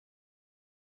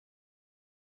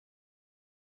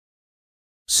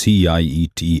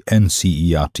CIET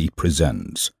NCERT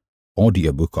presents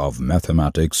Audiobook of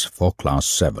Mathematics for Class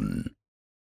 7.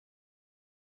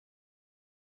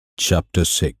 Chapter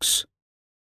 6.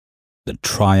 The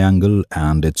Triangle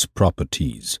and its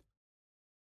Properties.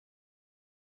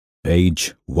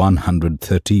 Page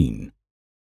 113.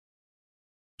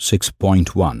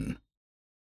 6.1.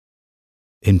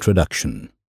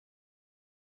 Introduction.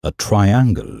 A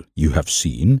triangle, you have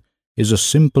seen, is a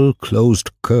simple closed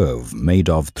curve made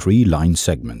of 3 line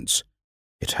segments.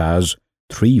 It has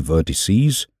 3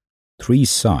 vertices, 3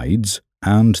 sides,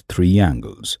 and 3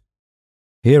 angles.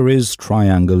 Here is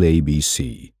triangle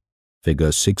ABC,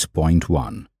 figure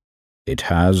 6.1. It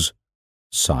has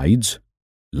sides,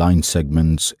 line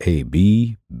segments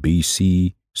AB,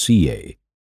 BC, CA,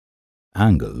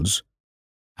 angles,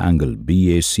 angle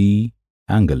BAC,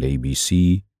 angle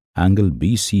ABC, angle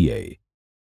BCA,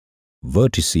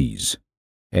 vertices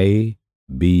A,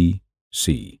 B,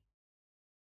 C.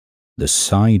 The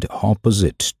side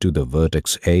opposite to the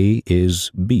vertex A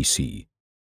is BC.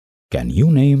 Can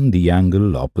you name the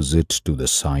angle opposite to the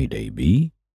side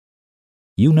AB?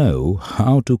 You know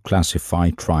how to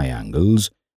classify triangles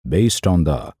based on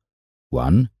the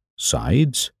 1.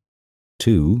 Sides,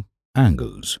 2.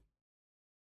 Angles.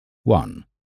 1.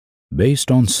 Based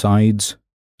on sides,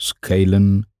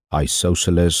 scalene,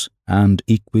 isosceles, and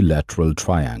equilateral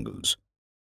triangles.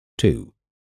 2.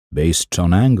 Based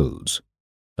on angles,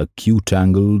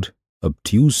 acute-angled,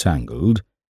 obtuse-angled,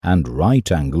 and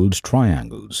right-angled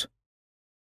triangles.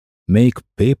 Make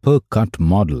paper-cut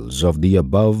models of the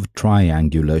above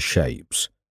triangular shapes.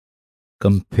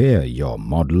 Compare your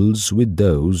models with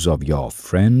those of your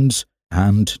friends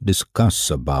and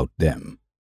discuss about them.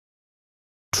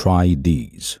 Try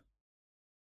these.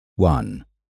 1.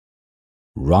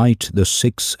 Write the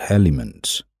 6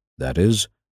 elements, that is,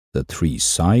 the 3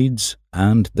 sides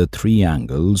and the 3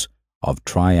 angles of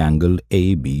triangle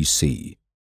ABC.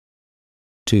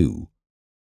 2.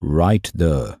 Write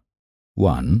the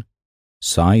 1.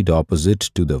 Side opposite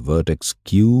to the vertex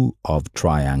Q of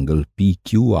triangle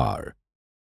PQR.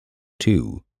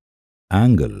 2.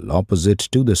 Angle opposite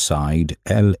to the side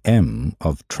LM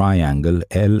of triangle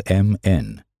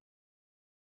LMN.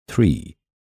 3.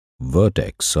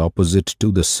 Vertex opposite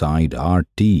to the side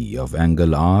RT of angle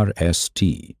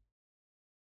RST.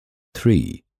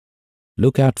 3.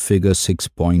 Look at figure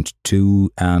 6.2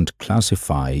 and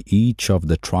classify each of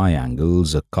the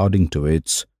triangles according to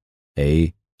its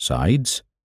A. Sides,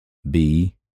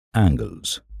 B.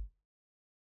 Angles.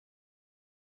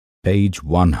 Page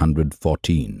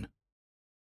 114.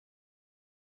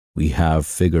 We have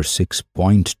figure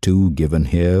 6.2 given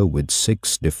here with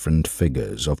 6 different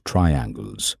figures of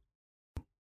triangles.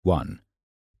 1.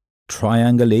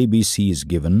 Triangle ABC is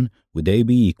given with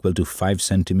AB equal to 5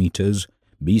 cm,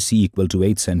 BC equal to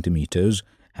 8 cm,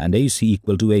 and AC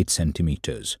equal to 8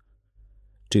 cm.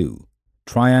 2.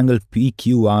 Triangle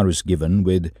PQR is given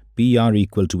with PR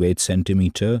equal to 8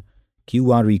 cm,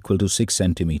 QR equal to 6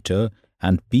 cm,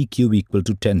 and PQ equal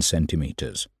to 10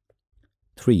 cm.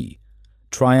 3.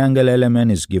 Triangle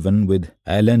LMN is given with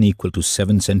LN equal to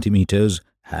 7 cm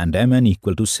and MN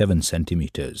equal to 7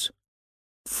 cm.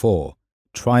 4.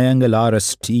 Triangle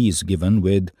RST is given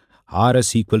with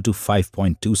RS equal to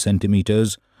 5.2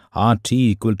 cm, RT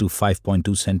equal to 5.2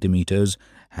 cm,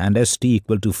 and ST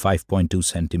equal to 5.2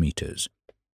 cm.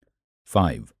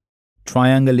 5.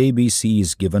 Triangle ABC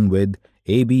is given with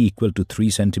AB equal to 3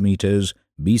 cm,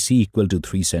 BC equal to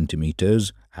 3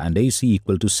 cm, and AC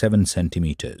equal to 7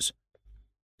 cm.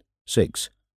 6.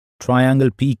 Triangle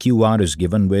PQR is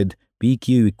given with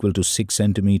PQ equal to 6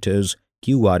 cm,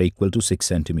 QR equal to 6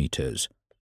 cm.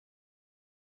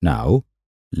 Now,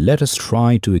 let us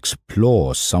try to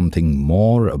explore something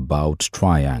more about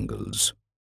triangles.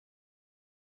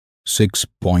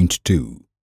 6.2.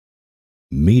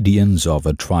 Medians of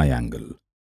a triangle.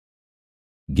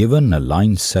 Given a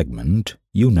line segment,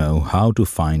 you know how to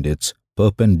find its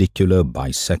perpendicular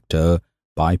bisector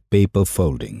by paper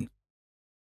folding.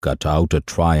 Cut out a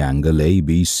triangle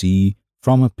ABC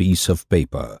from a piece of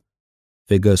paper.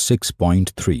 Figure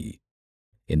 6.3.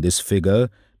 In this figure,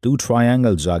 2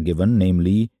 triangles are given,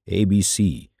 namely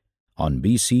ABC. On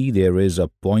BC, there is a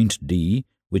point D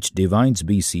which divides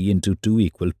BC into 2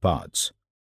 equal parts.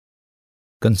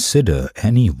 Consider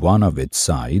any one of its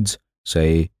sides,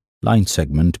 say line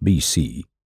segment BC.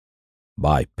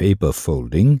 By paper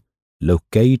folding,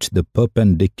 locate the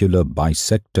perpendicular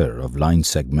bisector of line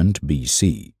segment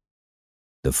BC.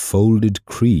 The folded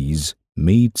crease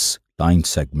meets line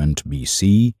segment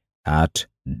BC at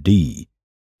D,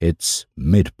 its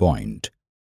midpoint.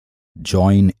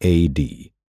 Join AD.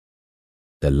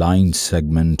 the line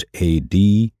segment AD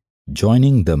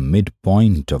joining the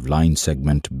midpoint of line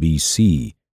segment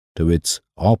BC to its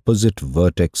opposite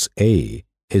vertex A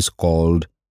is called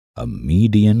a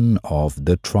median of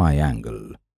the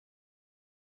triangle.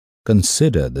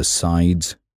 Consider the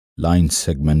sides line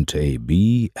segment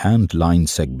AB and line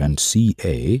segment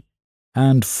CA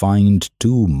and find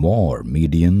two more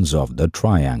medians of the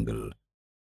triangle.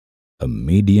 A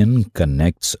median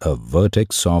connects a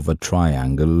vertex of a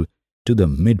triangle to the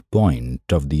midpoint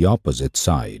of the opposite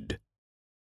side.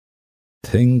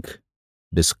 Think,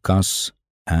 discuss,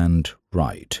 and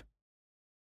write.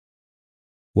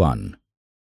 1.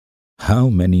 How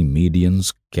many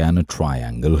medians can a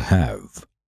triangle have?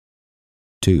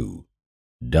 2.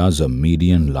 Does a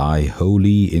median lie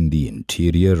wholly in the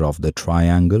interior of the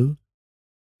triangle?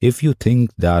 If you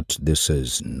think that this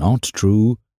is not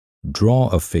true, draw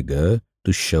a figure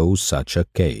to show such a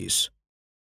case.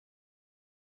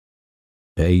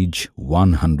 Page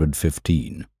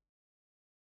 115.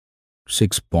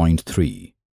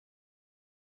 6.3.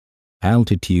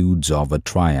 Altitudes of a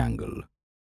triangle.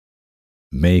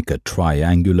 Make a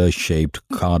triangular-shaped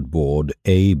cardboard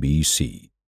ABC.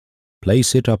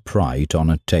 Place it upright on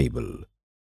a table.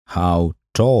 How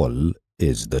tall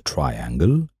is the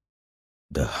triangle?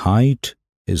 The height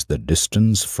is the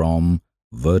distance from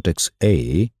vertex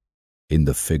A in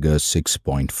the figure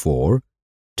 6.4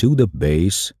 to the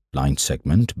base line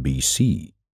segment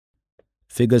BC.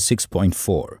 Figure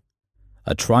 6.4.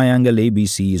 A triangle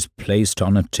ABC is placed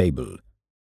on a table.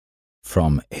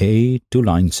 From A to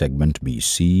line segment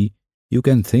BC, you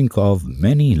can think of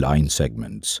many line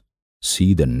segments.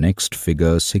 See the next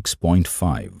figure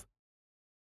 6.5.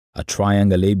 A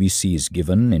triangle ABC is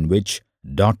given in which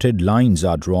dotted lines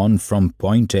are drawn from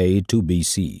point A to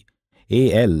BC.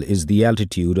 AL is the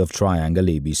altitude of triangle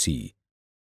ABC.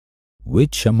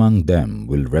 Which among them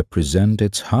will represent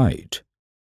its height?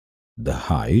 The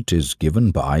height is given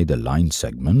by the line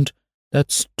segment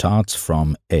that starts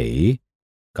from A,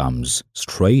 comes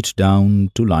straight down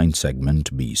to line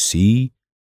segment BC,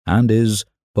 and is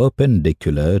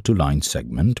perpendicular to line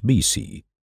segment BC.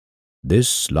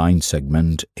 This line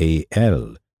segment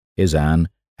AL is an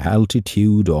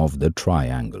altitude of the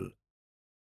triangle.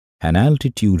 An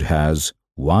altitude has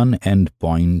one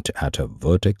endpoint at a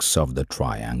vertex of the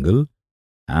triangle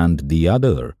and the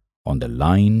other on the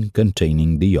line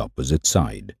containing the opposite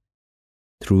side.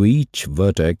 Through each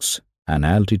vertex, an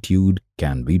altitude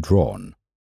can be drawn.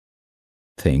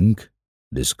 Think,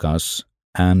 discuss,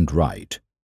 and write.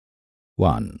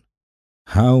 1.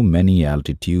 How many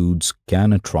altitudes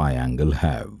can a triangle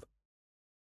have?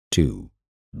 2.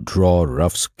 Draw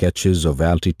rough sketches of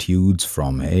altitudes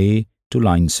from A to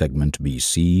line segment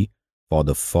BC for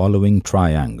the following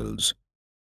triangles.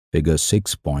 Figure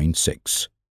 6.6.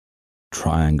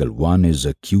 Triangle 1 is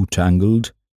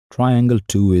acute-angled, triangle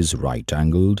 2 is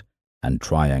right-angled, and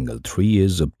triangle 3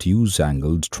 is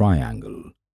obtuse-angled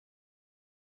triangle.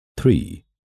 3.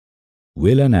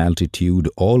 Will an altitude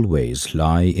always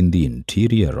lie in the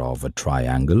interior of a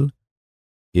triangle?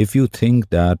 If you think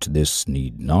that this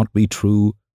need not be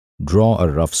true, draw a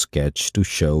rough sketch to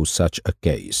show such a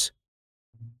case.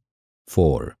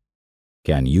 4.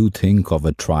 Can you think of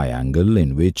a triangle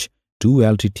in which two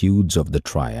altitudes of the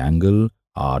triangle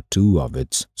are two of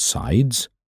its sides?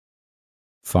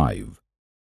 5.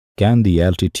 Can the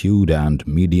altitude and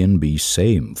median be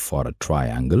same for a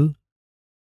triangle?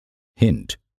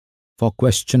 Hint: for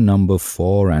question number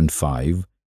 4 and 5,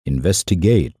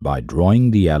 investigate by drawing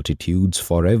the altitudes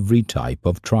for every type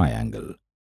of triangle.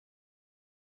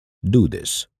 Do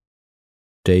this.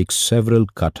 Take several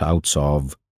cutouts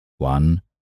of 1.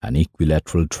 An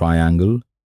equilateral triangle,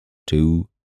 2.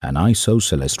 An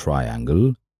isosceles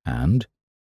triangle, and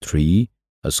 3.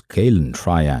 A scalene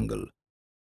triangle.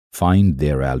 Find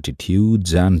their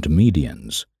altitudes and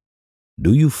medians.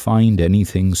 Do you find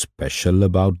anything special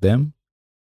about them?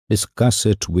 Discuss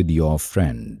it with your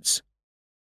friends.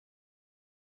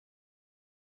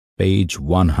 Page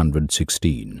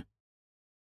 116.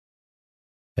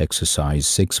 Exercise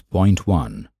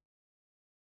 6.1.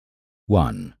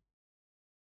 1.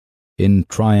 In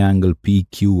triangle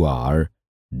PQR,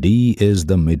 D is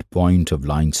the midpoint of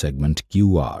line segment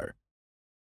QR.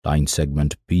 Line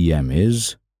segment PM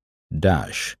is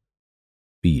dash.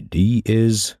 PD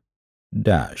is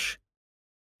dash.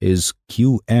 Is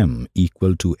QM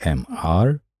equal to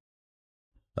MR?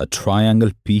 A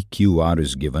triangle PQR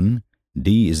is given.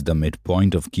 D is the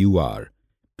midpoint of QR.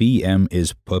 PM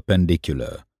is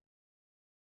perpendicular.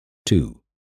 2.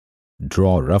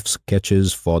 Draw rough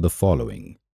sketches for the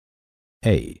following.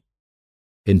 A.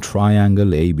 In triangle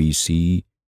ABC,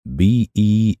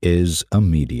 BE is a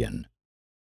median.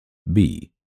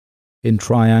 B. In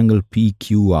triangle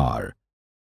PQR,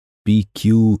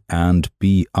 PQ and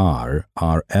PR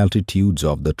are altitudes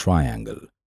of the triangle.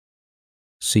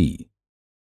 C.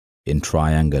 In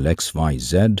triangle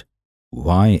XYZ,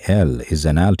 YL is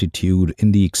an altitude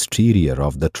in the exterior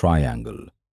of the triangle.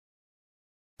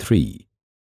 3.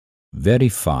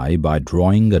 Verify by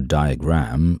drawing a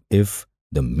diagram if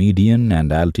the median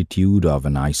and altitude of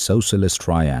an isosceles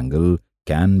triangle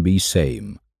can be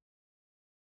same.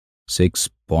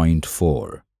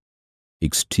 6.4.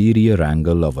 Exterior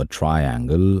angle of a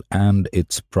triangle and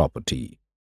its property.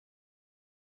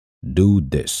 Do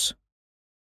this.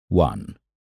 1.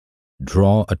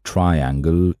 Draw a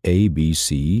triangle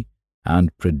ABC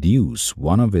and produce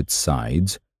one of its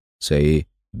sides, say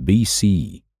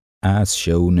BC, as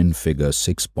shown in figure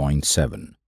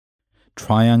 6.7.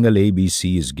 Triangle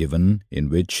ABC is given in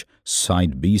which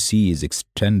side BC is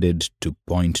extended to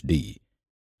point D.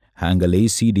 Angle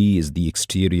ACD is the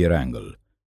exterior angle.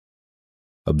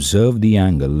 Observe the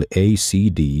angle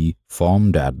ACD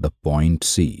formed at the point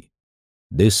C.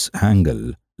 This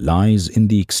angle lies in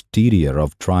the exterior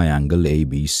of triangle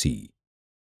ABC.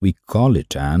 We call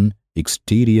it an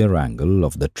exterior angle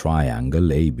of the triangle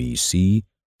ABC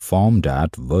formed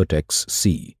at vertex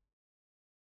C.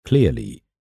 Clearly,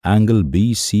 angle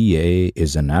BCA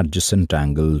is an adjacent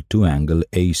angle to angle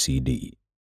ACD.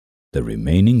 The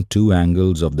remaining two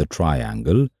angles of the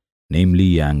triangle,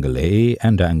 namely angle A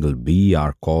and angle B,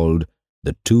 are called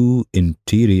the two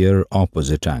interior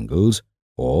opposite angles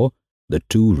or the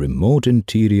two remote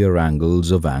interior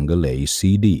angles of angle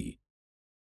ACD.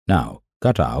 Now,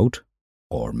 cut out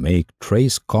or make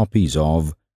trace copies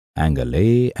of angle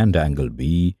A and angle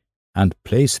B and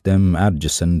place them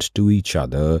adjacent to each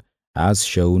other as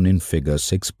shown in figure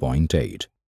 6.8.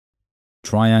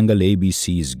 Triangle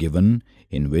ABC is given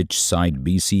in which side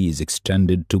BC is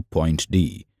extended to point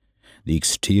D. The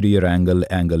exterior angle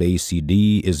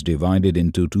ACD is divided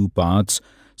into two parts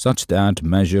such that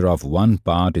measure of one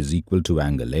part is equal to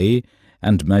angle A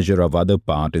and measure of other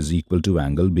part is equal to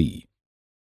angle B.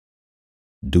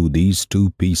 Do these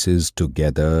two pieces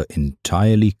together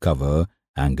entirely cover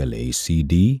angle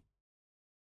ACD?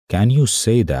 Can you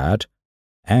say that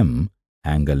M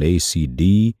angle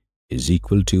ACD is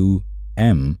equal to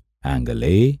M angle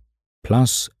A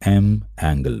plus M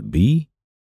angle B?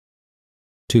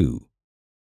 2.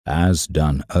 As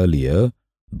done earlier,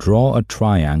 draw a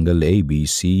triangle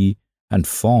ABC and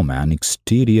form an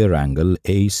exterior angle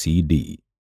ACD.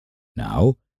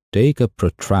 Now, take a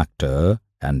protractor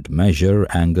and measure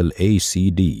angle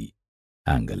ACD,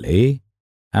 angle A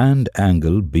and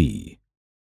angle B.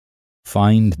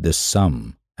 Find the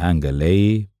sum angle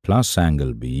A plus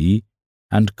angle B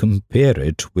and compare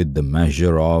it with the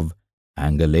measure of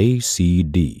angle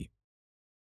ACD.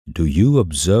 Do you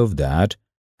observe that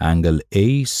angle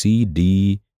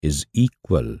ACD is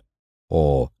equal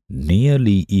or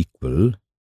nearly equal,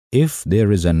 if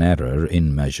there is an error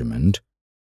in measurement,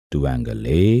 to angle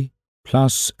A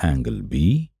plus angle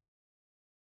B?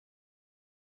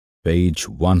 Page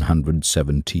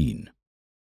 117.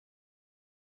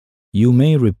 You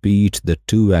may repeat the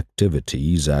two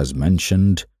activities as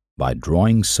mentioned by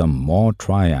drawing some more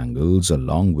triangles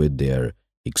along with their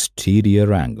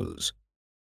exterior angles.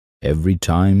 Every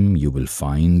time you will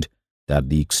find that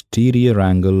the exterior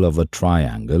angle of a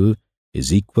triangle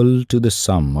is equal to the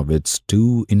sum of its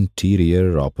two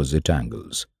interior opposite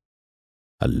angles.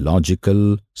 A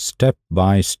logical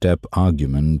step-by-step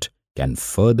argument can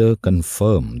further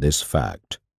confirm this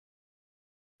fact.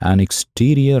 An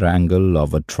exterior angle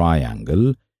of a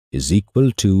triangle is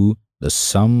equal to the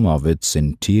sum of its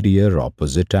interior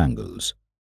opposite angles.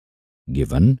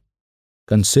 Given,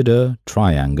 consider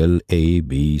triangle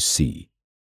ABC.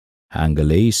 Angle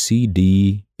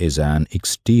ACD is an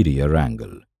exterior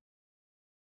angle.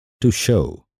 To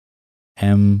show,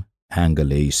 M angle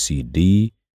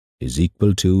ACD is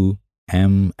equal to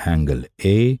M angle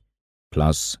A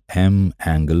plus M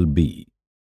angle B.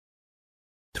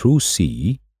 Through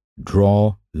C,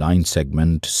 draw line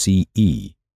segment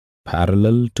CE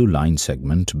parallel to line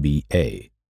segment BA.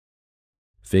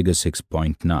 Figure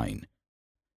 6.9.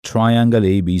 Triangle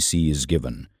ABC is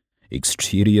given.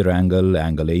 Exterior angle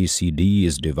ACD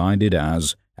is divided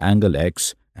as angle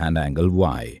X and angle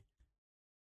Y.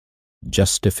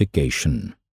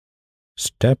 Justification.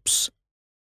 Steps.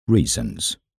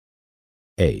 Reasons.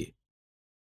 A.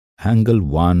 Angle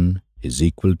 1 is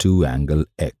equal to angle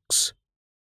X.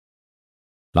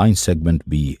 Line segment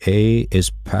BA is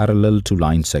parallel to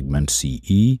line segment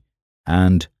CE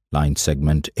and line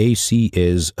segment AC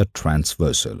is a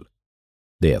transversal.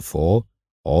 Therefore,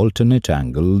 alternate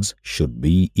angles should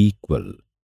be equal.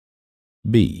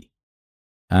 B.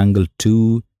 angle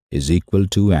 2 is equal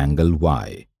to angle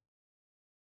Y.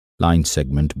 Line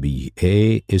segment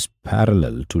BA is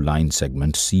parallel to line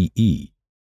segment CE,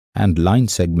 and line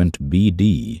segment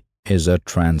BD is a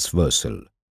transversal.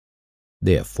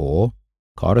 Therefore,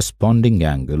 corresponding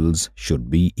angles should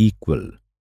be equal.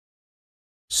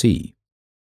 C.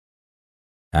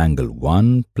 Angle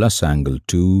 1 plus angle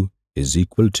 2 is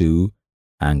equal to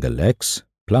angle X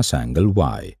plus angle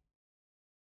Y.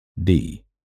 D.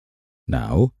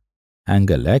 Now,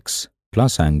 angle X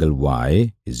plus angle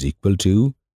Y is equal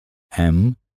to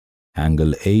M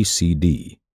angle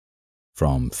ACD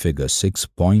from figure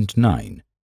 6.9.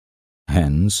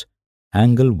 Hence,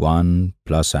 angle 1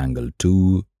 plus angle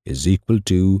 2 is equal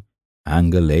to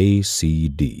angle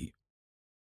ACD.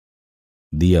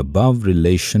 The above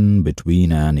relation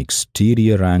between an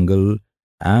exterior angle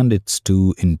and its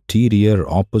two interior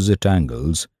opposite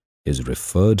angles is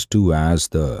referred to as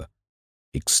the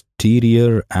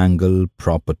exterior angle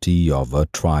property of a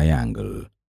triangle.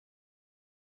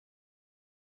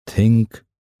 Think,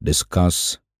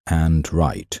 discuss, and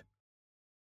write.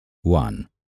 1.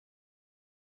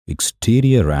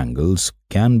 Exterior angles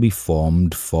can be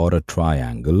formed for a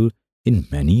triangle in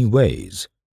many ways.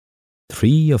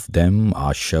 3 of them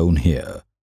are shown here.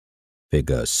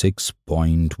 Figure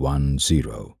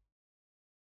 6.10.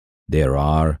 There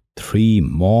are 3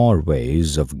 more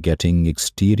ways of getting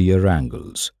exterior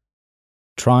angles.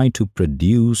 Try to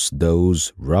produce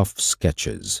those rough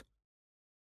sketches.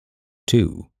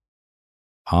 2.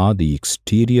 Are the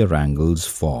exterior angles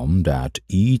formed at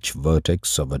each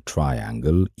vertex of a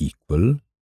triangle equal?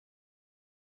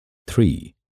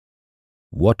 3.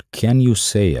 What can you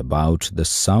say about the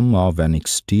sum of an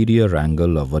exterior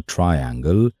angle of a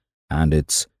triangle and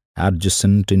its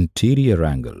adjacent interior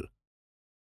angle?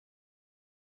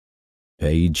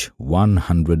 Page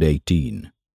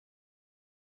 118.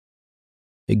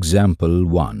 Example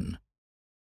 1.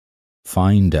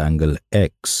 Find angle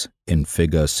X in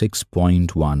figure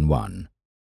 6.11.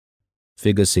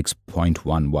 Figure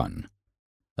 6.11.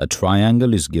 A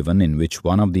triangle is given in which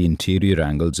one of the interior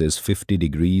angles is 50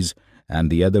 degrees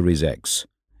and the other is X.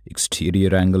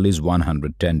 Exterior angle is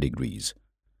 110 degrees.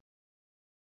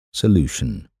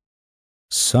 Solution.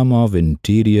 Sum of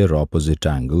interior opposite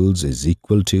angles is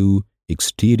equal to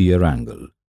exterior angle,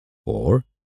 or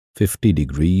 50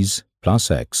 degrees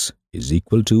plus X is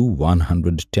equal to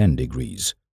 110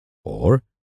 degrees, or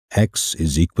X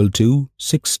is equal to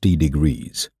 60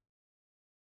 degrees.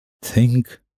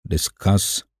 Think,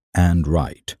 discuss, and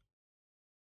write.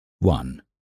 1.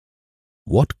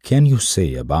 What can you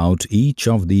say about each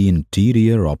of the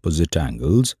interior opposite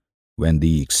angles when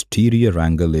the exterior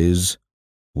angle is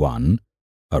 1.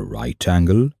 A right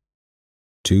angle,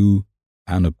 2.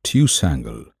 An obtuse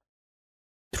angle,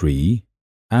 3.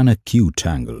 An acute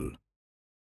angle.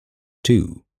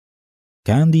 2.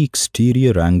 Can the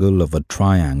exterior angle of a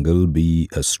triangle be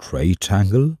a straight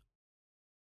angle?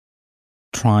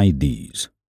 Try these.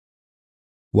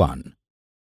 1.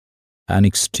 An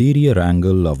exterior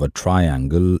angle of a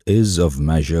triangle is of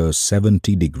measure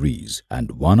 70 degrees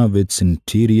and one of its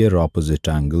interior opposite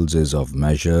angles is of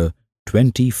measure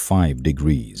 25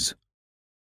 degrees.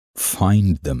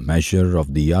 Find the measure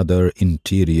of the other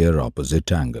interior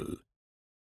opposite angle.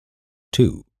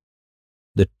 2.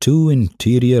 The two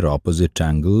interior opposite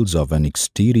angles of an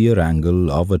exterior angle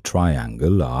of a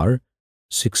triangle are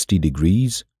 60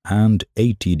 degrees and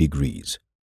 80 degrees.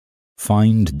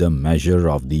 Find the measure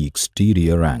of the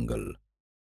exterior angle.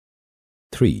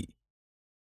 3.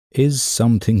 Is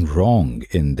something wrong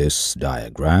in this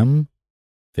diagram?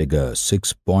 Figure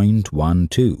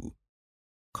 6.12.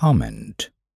 Comment.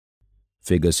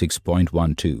 Figure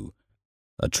 6.12.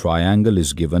 A triangle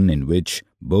is given in which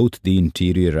both the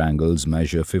interior angles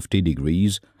measure 50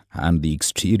 degrees and the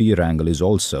exterior angle is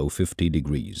also 50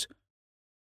 degrees.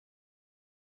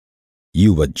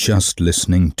 You were just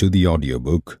listening to the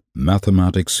audiobook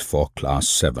Mathematics for Class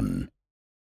 7.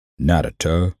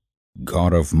 Narrator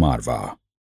Gaurav Marva.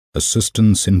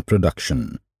 Assistance in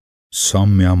production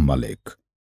Soumya Malik.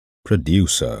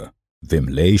 Producer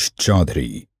Vimlesh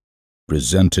Chaudhary.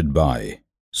 Presented by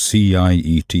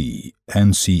CIET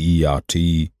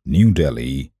NCERT, New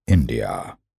Delhi,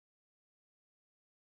 India.